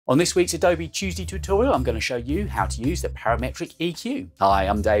On this week's Adobe Tuesday tutorial, I'm going to show you how to use the Parametric EQ. Hi,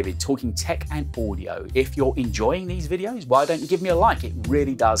 I'm David, talking tech and audio. If you're enjoying these videos, why don't you give me a like? It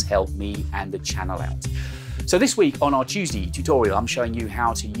really does help me and the channel out. So this week on our Tuesday tutorial, I'm showing you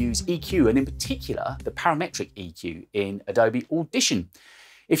how to use EQ, and in particular, the Parametric EQ in Adobe Audition.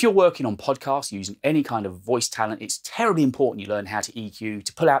 If you're working on podcasts using any kind of voice talent, it's terribly important you learn how to EQ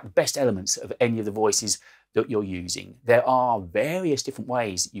to pull out the best elements of any of the voices that you're using. There are various different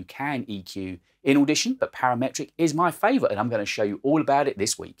ways you can EQ in Audition, but Parametric is my favorite, and I'm going to show you all about it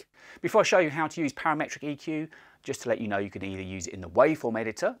this week. Before I show you how to use Parametric EQ, just to let you know, you can either use it in the waveform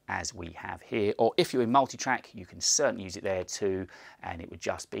editor, as we have here, or if you're in multitrack, you can certainly use it there too, and it would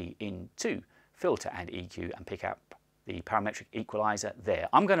just be into Filter and EQ and pick up the Parametric Equalizer there.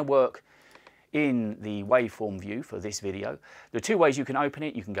 I'm going to work in the waveform view for this video. There are two ways you can open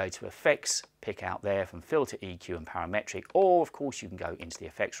it. You can go to Effects, pick out there from Filter, EQ and Parametric, or of course you can go into the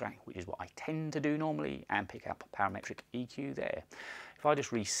Effects rack, which is what I tend to do normally, and pick up Parametric EQ there. If I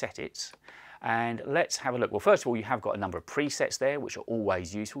just reset it, and let's have a look. Well, first of all, you have got a number of presets there, which are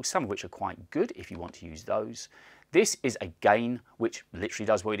always useful, some of which are quite good if you want to use those. This is a gain, which literally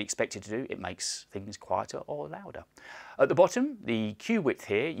does what you'd expect it to do. It makes things quieter or louder. At the bottom, the cue width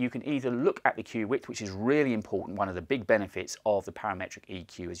here, you can either look at the cue width, which is really important, one of the big benefits of the Parametric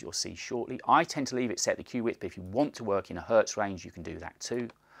EQ, as you'll see shortly. I tend to leave it set the cue width, but if you want to work in a hertz range, you can do that too.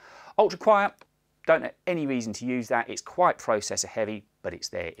 Ultra quiet, don't have any reason to use that. It's quite processor heavy, but it's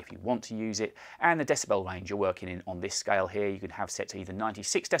there if you want to use it. And the decibel range you're working in on this scale here, you can have set to either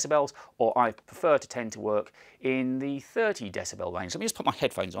 96 decibels, or I prefer to tend to work in the 30 decibel range. Let me just put my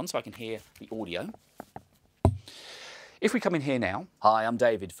headphones on so I can hear the audio. If we come in here now, hi, I'm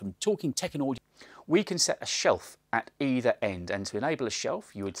David from Talking Tech and Audio. We can set a shelf at either end, and to enable a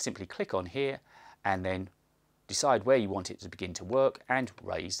shelf, you would simply click on here and then decide where you want it to begin to work and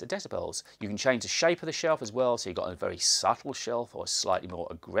raise the decibels. You can change the shape of the shelf as well, so you've got a very subtle shelf or a slightly more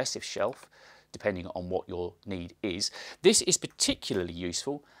aggressive shelf, depending on what your need is. This is particularly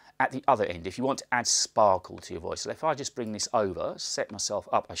useful at the other end if you want to add sparkle to your voice. So if I just bring this over, set myself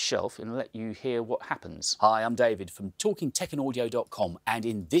up a shelf and let you hear what happens. Hi, I'm David from talkingtechandaudio.com, and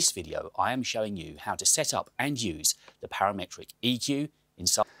in this video I am showing you how to set up and use the Parametric EQ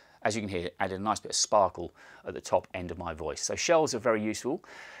inside. As you can hear, added a nice bit of sparkle at the top end of my voice. So shells are very useful.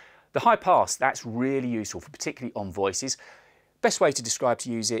 The high pass, that's really useful, particularly on voices. Best way to describe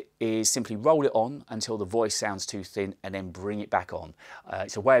to use it is simply roll it on until the voice sounds too thin and then bring it back on.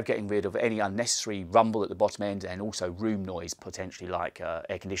 It's a way of getting rid of any unnecessary rumble at the bottom end and also room noise, potentially like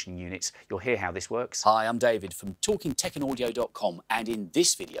air conditioning units. You'll hear how this works. Hi, I'm David from talkingtechandaudio.com, and in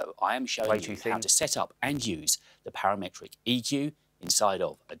this video I am showing you how to set up and use the Parametric EQ inside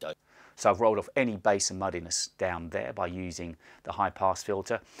of Adobe. So I've rolled off any bass and muddiness down there by using the high pass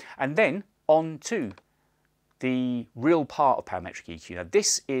filter, and then on to the real part of Parametric EQ. Now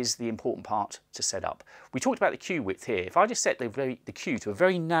this is the important part to set up. We talked about the cue width here. If I just set the cue to a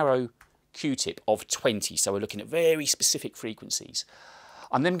very narrow cue tip of 20, so we're looking at very specific frequencies,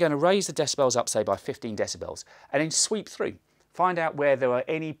 I'm then going to raise the decibels up, say by 15 decibels, and then sweep through. Find out where there are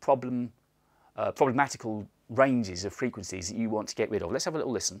any problematical ranges of frequencies that you want to get rid of. Let's have a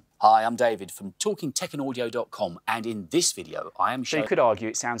little listen. Hi, I'm David from talkingtechandaudio.com, and in this video I am showing... So you could argue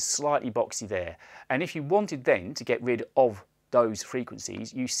it sounds slightly boxy there, and if you wanted then to get rid of those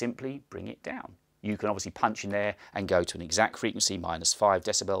frequencies, you simply bring it down. You can obviously punch in there and go to an exact frequency, -5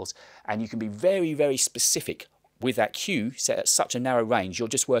 decibels, and you can be very, very specific. With that cue set at such a narrow range, you're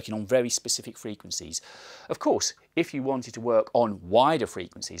just working on very specific frequencies. Of course, if you wanted to work on wider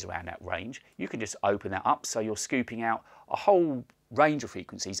frequencies around that range, you can just open that up so you're scooping out a whole range of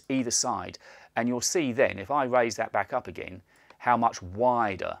frequencies either side, and you'll see then, if I raise that back up again, how much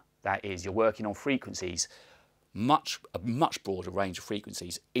wider that is. You're working on frequencies, a much broader range of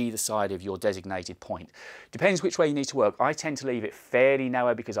frequencies either side of your designated point. Depends which way you need to work. I tend to leave it fairly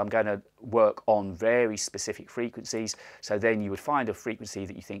narrow because I'm going to work on very specific frequencies, so then you would find a frequency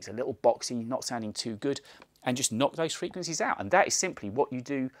that you think is a little boxy, not sounding too good, and just knock those frequencies out. And that is simply what you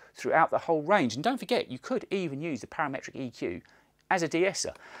do throughout the whole range. And don't forget, you could even use the Parametric EQ as a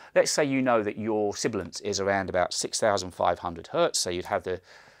de-esser. Let's say you know that your sibilance is around about 6,500 hertz, so you'd have the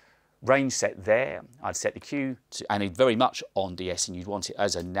range set there. I'd set the cue to, and very much on de-essing, you'd want it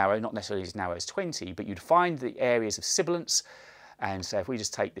as a narrow, not necessarily as narrow as 20, but you'd find the areas of sibilance. And so if we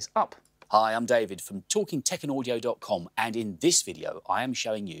just take this up. Hi, I'm David from talkingtechandaudio.com, and in this video I am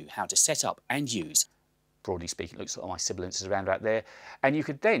showing you how to set up and use, broadly speaking, it looks like my sibilance is around about there, and you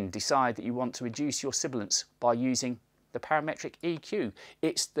could then decide that you want to reduce your sibilance by using the Parametric EQ.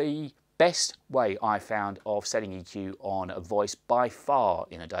 It's the best way I found of setting EQ on a voice by far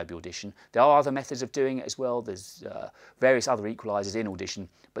in Adobe Audition. There are other methods of doing it as well. There's various other equalizers in Audition,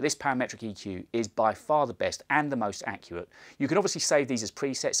 but this parametric EQ is by far the best and the most accurate. You can obviously save these as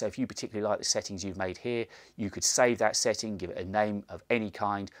presets, so if you particularly like the settings you've made here, you could save that setting, give it a name of any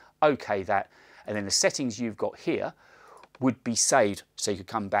kind, OK that, and then the settings you've got here would be saved so you could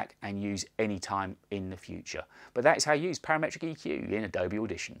come back and use any time in the future. But that is how you use parametric EQ in Adobe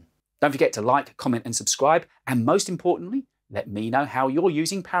Audition. Don't forget to like, comment and subscribe, and most importantly, let me know how you're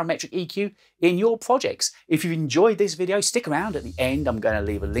using parametric EQ in your projects. If you've enjoyed this video, stick around. At the end, I'm going to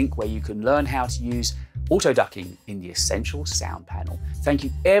leave a link where you can learn how to use auto ducking in the Essential Sound panel. Thank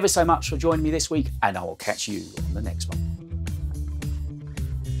you ever so much for joining me this week, and I will catch you on the next one.